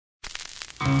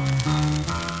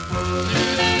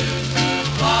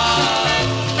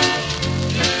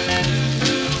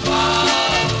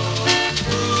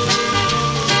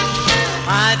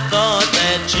I thought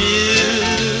that you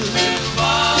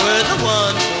were the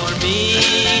one for me.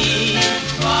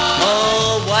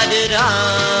 Oh, why did I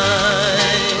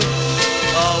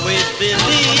always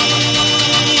believe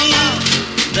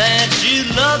that you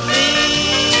love me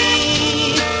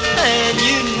and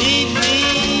you need me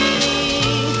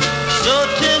so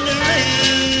tenderly,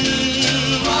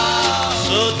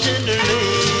 so tenderly.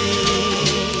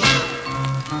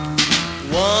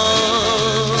 One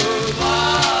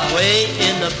way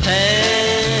in the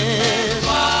past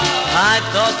I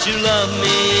thought you loved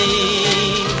me,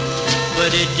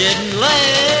 but it didn't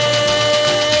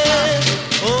last.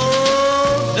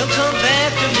 Oh, don't come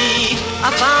back to me. I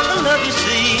found the love you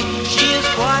see. She is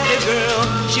quite a girl.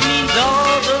 She means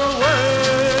all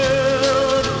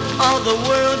the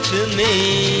world to me.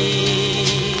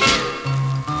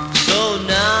 So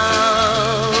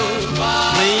now,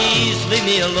 please leave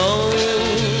me alone.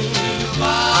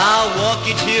 I'll walk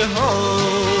you to your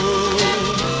home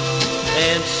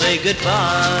and say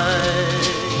goodbye.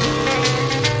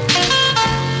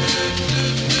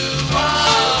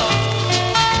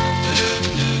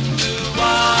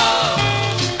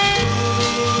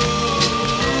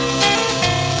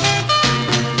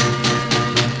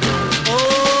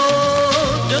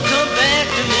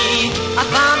 I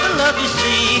found the love you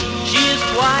see. She is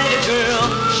quite a girl.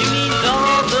 She means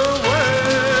all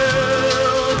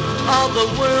the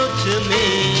world to me.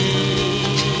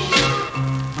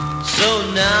 So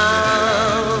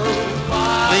now,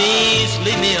 please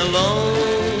leave me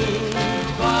alone.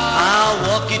 I'll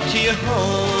walk you to your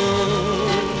home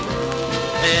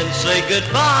and say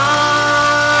goodbye.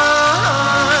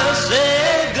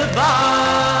 Say goodbye.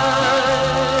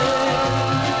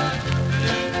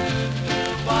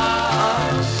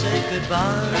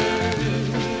 Goodbye.